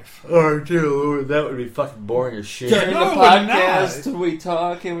playing life. Oh, dear Lord, that would be fucking boring as shit. during No, the it would podcast. not. We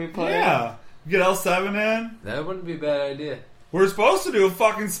talk and we play. Yeah. Get L7 in. That wouldn't be a bad idea. We're supposed to do a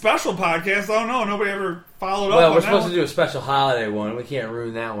fucking special podcast. Oh no, nobody ever followed up Well, on we're that supposed one. to do a special holiday one. We can't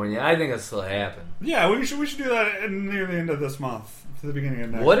ruin that one yet. I think it'll still happen. Yeah, we should do that near the end of this month, to the beginning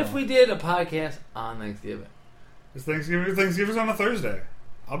of next. What if month. we did a podcast on Thanksgiving? It's Thanksgiving. Thanksgiving's on a Thursday.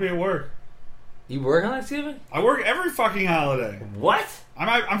 I'll be at work. You work on Thanksgiving? I work every fucking holiday. What?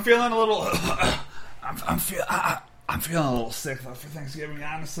 I'm feeling a little. I'm feeling a little sick though for Thanksgiving.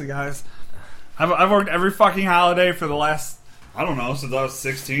 Honestly, guys, I've worked every fucking holiday for the last, I don't know, since I was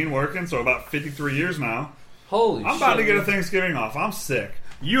 16 working, so about 53 years now. Holy I'm shit. about to get a Thanksgiving off. I'm sick.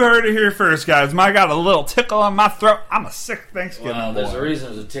 You heard it here first, guys. I got a little tickle on my throat. I'm a sick Thanksgiving Well, there's boy. a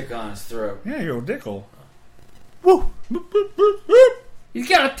reason there's a tick on his throat. Yeah, you're a dickle. Woo! Boop, boop, boop, boop. He's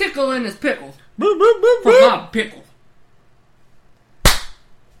got a tickle in his pickle. Boop, boop, boop, From boop. my pickle.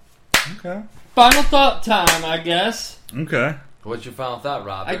 Okay. Final thought time, I guess. Okay. What's your final thought,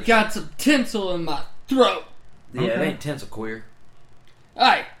 Rob? I got some tinsel in my throat. Yeah, it Okay. ain't tinsel queer.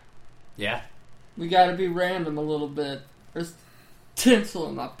 Alright, Yeah. we gotta be random a little bit. There's tinsel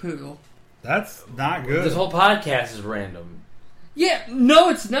in my poodle. That's not good. This whole podcast is random. Yeah, no,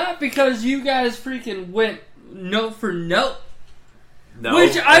 it's not because you guys freaking went note for note. No.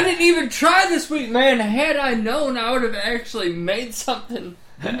 Which I didn't even try this week, man. Had I known, I would have actually made something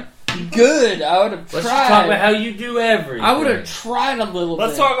good. I would have Let's tried. just talk about how you do everything. I would have tried a little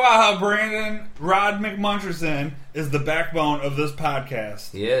Let's bit. talk about how Brandon Rod McMuncherson is the backbone of this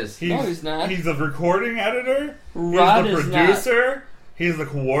podcast. He is. No, he's not. He's the recording editor. Rod he's is the not. producer. He's the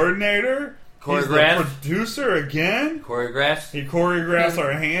coordinator. Choreograph. He's the producer again. Choreographs. He choreographs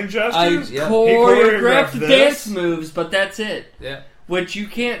our hand I gestures. Yeah. choreographed He choreographed dance this. moves, but that's it. Yeah. Which you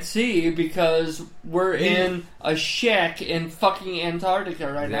can't see because we're in a shack in fucking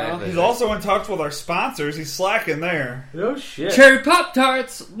Antarctica right Exactly. He's also in touch with our sponsors. He's slacking there. No shit. now. Cherry Pop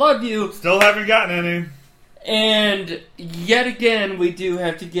Tarts, love you. Still haven't gotten any. And yet again, we do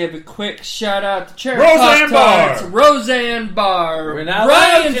have to give a quick shout out to Cherry Roseanne Pop-Tarts, Barr. Roseanne Barr, We're not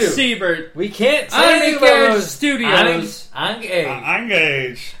Ryan allowed to. Siebert, We can't say anything about Engage those. Studios,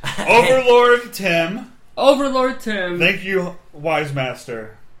 Engage. Overlord Tim. Overlord Tim. Thank you, Wise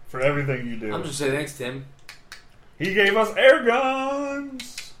Master, for everything you do. I'm just saying thanks, Tim. He gave us air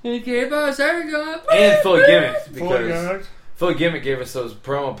guns. He gave us everything. And Full Gimmicks, Full because gimmick. Full Gimmick gave us those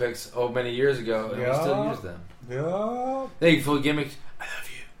promo pics many years ago, and we still use them. Yeah. Thank you, Full Gimmicks. I love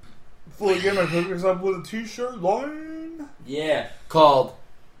you. Full gimmick hook us up with a t-shirt line. Yeah, called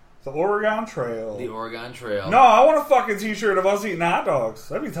The Oregon Trail. the Oregon Trail. No, I want a fucking t-shirt of us eating hot dogs.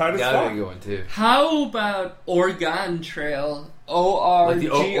 That'd be tight as Gotta fuck. be going too. How about Oregon Trail?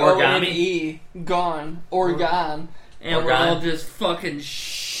 ORGONE. Gone. Oregon. And we're Oregon. all just fucking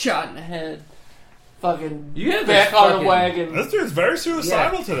shot in the head. Fucking You have back this on the fucking- wagon. This dude's very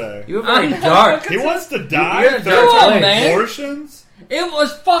suicidal today. You were very I know. dark. He wants to die. You're in a Third dark time place. Man. abortions. It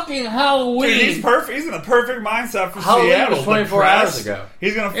was fucking Halloween. Dude, he's perfect. He's in the perfect mindset for Halloween Seattle. was 24 hours Depressed. ago.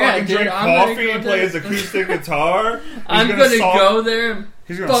 He's gonna Yeah, fucking dude, drink I'm gonna coffee go and play there. his acoustic guitar. He's I'm gonna sulk- go there and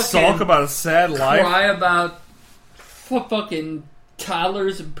He's gonna fucking sulk about his sad life. cry about fucking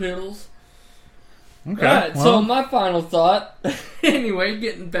toddlers and piddles. Okay. Alright, well, so my final thought. Anyway,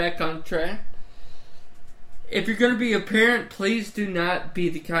 getting back on track. If you're going to be a parent, please do not be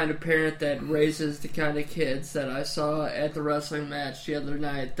the kind of parent that raises the kind of kids that I saw at the wrestling match the other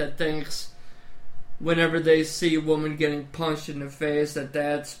night that thinks whenever they see a woman getting punched in the face that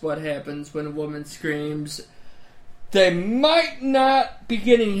that's what happens when a woman screams. They might not be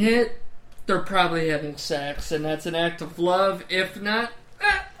getting hit. They're probably having sex, and that's an act of love. If not,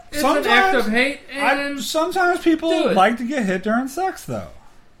 it's an act of hate, and sometimes do people it. like to get hit during sex, though.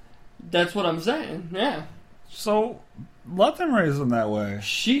 that's what I'm saying. Yeah. So let them raise them that way.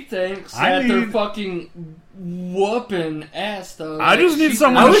 She thinks I that they're need- fucking whooping ass, though. I just need she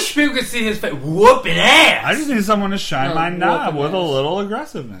someone I to wish people could see his face whooping ass. I just need someone to shine No, my knob whooping with a ass. little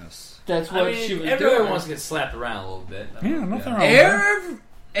aggressiveness. That's what I mean, she was everyone doing. wants to get slapped around a little bit. Yeah, nothing wrong with that.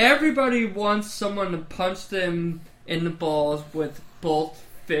 Everybody wants someone to punch them in the balls with both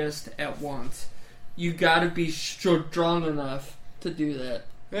fists at once. You gotta be strong enough to do that.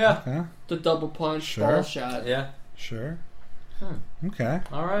 Yeah. Okay, The double punch Sure. ball shot. Yeah. sure. Hmm. Okay.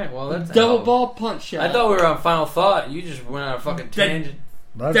 All right. Well, that's Double ball punch shot. I thought we were on final thought. You just went on a fucking tangent.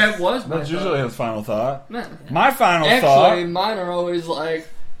 That was my That's usually thought. his final thought. No. My final Actually, thought. mine are always like,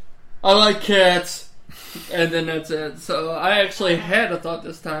 I like cats, and then that's it. So I actually had a thought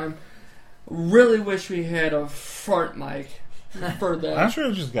this time. Really wish we had a fart mic for that. I should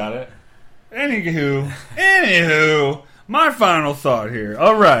have just got it. Anywho, my final thought here.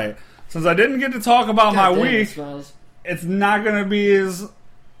 All right, since I didn't get to talk about my God damn, it week, smells. it's not going to be as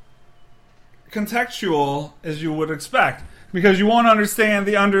contextual as you would expect because you won't understand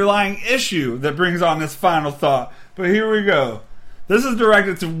the underlying issue that brings on this final thought. But here we go. This is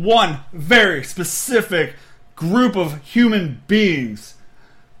directed to one very specific group of human beings.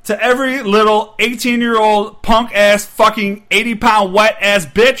 To every little 18-year-old punk-ass fucking 80-pound wet-ass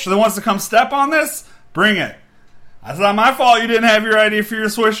bitch that wants to come step on this, bring it. It's not my fault you didn't have your idea for your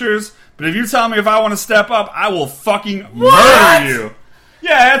swishers, but if you tell me if I want to step up, I will fucking murder you.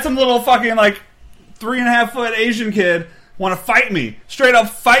 Yeah, I had some little fucking, 3.5-foot Asian kid want to fight me. Straight up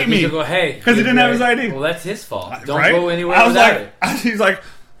fight me. Go, hey, Because he didn't have his ID. Well, that's his fault. Don't Right? go anywhere I was without like, it. he's like,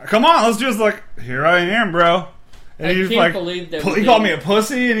 come on, let's just here I am, bro. And I he was can't like, believe that he we called me didn't- a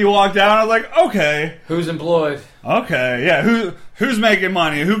pussy, and he walked out. And I was like, okay, Who's employed? yeah, who's making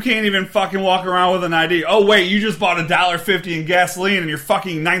money? Who can't even fucking walk around with an ID? Oh wait, you just bought $1.50 in gasoline in your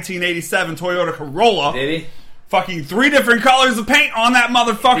fucking 1987 Toyota Corolla. Did he? Fucking 3 different colors of paint on that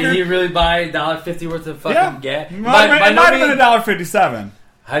motherfucker. Did he really buy $1.50 worth of fucking yeah, gas? it might have been $1.57.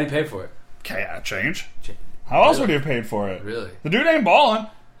 How did he pay for it? Okay, change. How else would he have paid for it? Really? The dude ain't balling.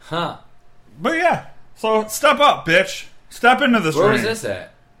 Huh. But yeah, so step up, bitch. Step into this Where ring. was this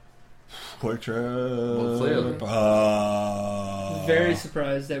at? Quick Trip. Well, clearly. Very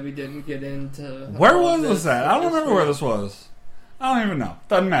surprised that we didn't get into. Where all was of this at? I don't remember where this was. I don't even know.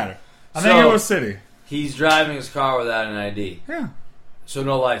 Doesn't matter. I think So- it was city. He's driving his car without an ID. Yeah. So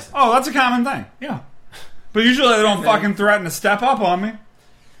no license. Oh, that's a common thing. Yeah. But usually they don't fucking threaten to step up on me.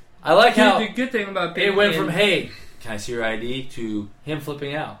 I like how The good thing about being it went in- from, hey, can I see your ID, to him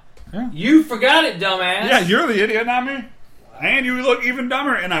flipping out. Yeah. You forgot it, dumbass. Yeah, you're the idiot, not me. And you look even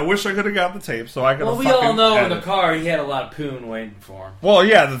dumber, and I wish I could have got the tape so I could Well, have we all fucking know in had the it. car he had a lot of poon waiting for him. Well,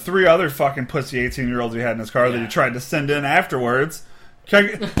 yeah, the 3 other fucking pussy 18-year-olds he had in his car that he Yeah. tried to send in afterwards.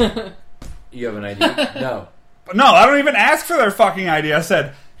 Can I- You have an ID? No. No, I don't even ask for their fucking ID. I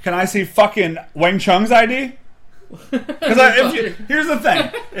said, can I see fucking Wang Chung's ID? Because here's the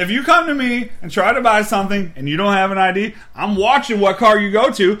thing: if you come to me and try to buy something and you don't have an ID, I'm watching what car you go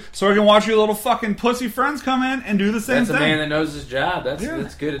to, so I can watch your little fucking pussy friends come in and do the same That's thing. a man that knows his job.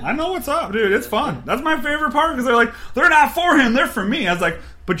 That's good. I know what's up, dude. It's fun. That's my favorite part because they're like, they're not for him, they're for me. I was like,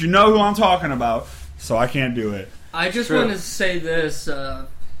 but you know who I'm talking about, so I can't do it. I just True. want to say this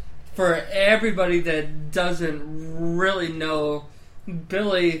for everybody that doesn't really know.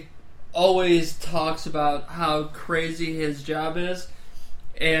 Billy always talks about how crazy his job is,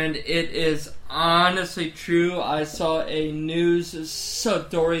 and it is honestly true. I saw a news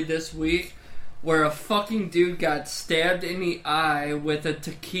story this week where a fucking dude got stabbed in the eye with a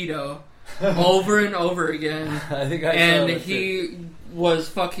taquito over and over again. I think I saw And that he was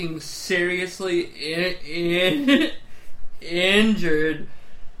fucking seriously injured.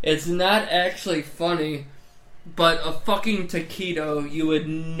 It's not actually funny, but a fucking taquito you would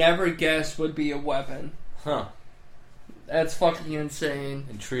never guess would be a weapon. Huh. That's fucking insane.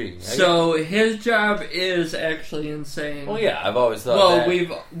 Intriguing. So his job is actually insane. Well, yeah, I've always thought Well, that.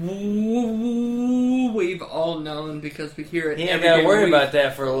 we've all known because we hear it. He ain't every got to day worry of the about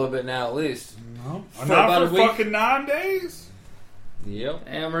that for a little bit now, at least. No, For not about for a week. fucking 9 days. Yep.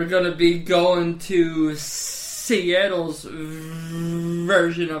 And we're gonna be going to Seattle's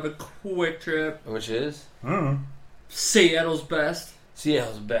version of a quick trip. Which is? Seattle's best.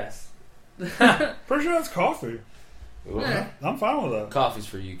 Seattle's best. Pretty sure that's coffee. Ooh. Eh, I'm fine with that. Coffee's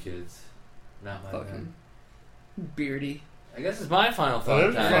for you kids. Not my fucking man. beardy. I guess it's my final That thought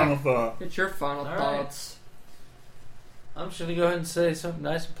is your time. final thought. It's your final All right. thoughts. I'm just gonna go ahead and say something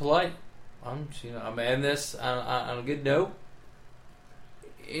nice and polite. I'm gonna end this on a good note.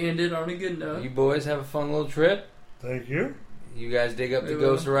 End it on a good note. You boys have a fun little trip. Thank you. You guys dig up We the will.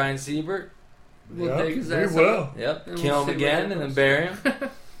 ghost of Ryan Siebert. We'll Yep, dig his we ass will. up. Yep. And Kill we'll him see what again and then happens. bury him.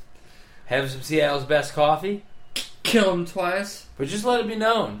 Have some Seattle's best coffee. Kill him twice. But just let it be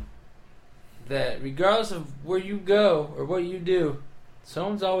known that regardless of where you go or what you do,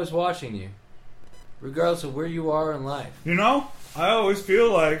 someone's always watching you. Regardless of where you are in life. You know, I always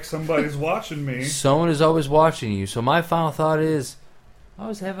feel like somebody's watching me. Someone is always watching you. So my final thought is,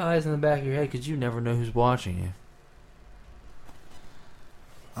 always have eyes in the back of your head because you never know who's watching you.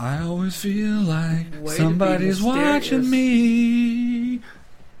 I always feel like Way to somebody's be mysterious. watching me.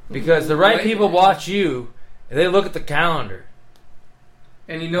 Because the right Wait. people watch you, and they look at the calendar.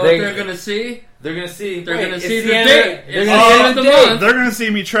 And you know They- what they're gonna see? They're gonna see. They're wait, gonna it's see the the end date. Of, they're It's gonna the see end the of the date. month. They're gonna see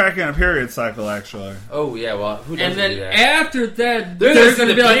me tracking a period cycle, actually. Oh yeah, well, who doesn't And then do that? after that, They're they're gonna see gonna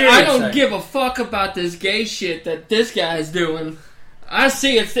the be like, period I don't cycle. give a fuck about this gay shit that this guy's doing. I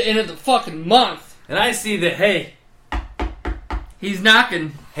see it's the end of the fucking month. And I see that. Hey, He's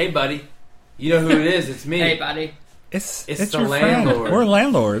knocking. hey, buddy, you know who it is? It's me. Hey, buddy. It's the your landlord. friend. We're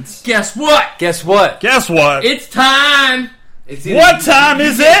landlords. Guess what? Guess what? Guess what? It's time. It's either What time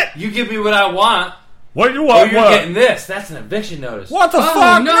is it? You give me what I want, What you or want? you're What? getting this. That's an eviction notice. What the Oh,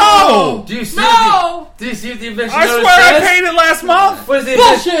 fuck? no. Do you see? No! Do you see what the eviction I notice swear I says? paid it last month. What does the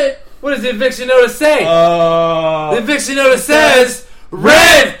Bullshit. What does the eviction notice say? The Uh, eviction notice says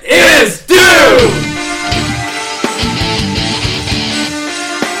red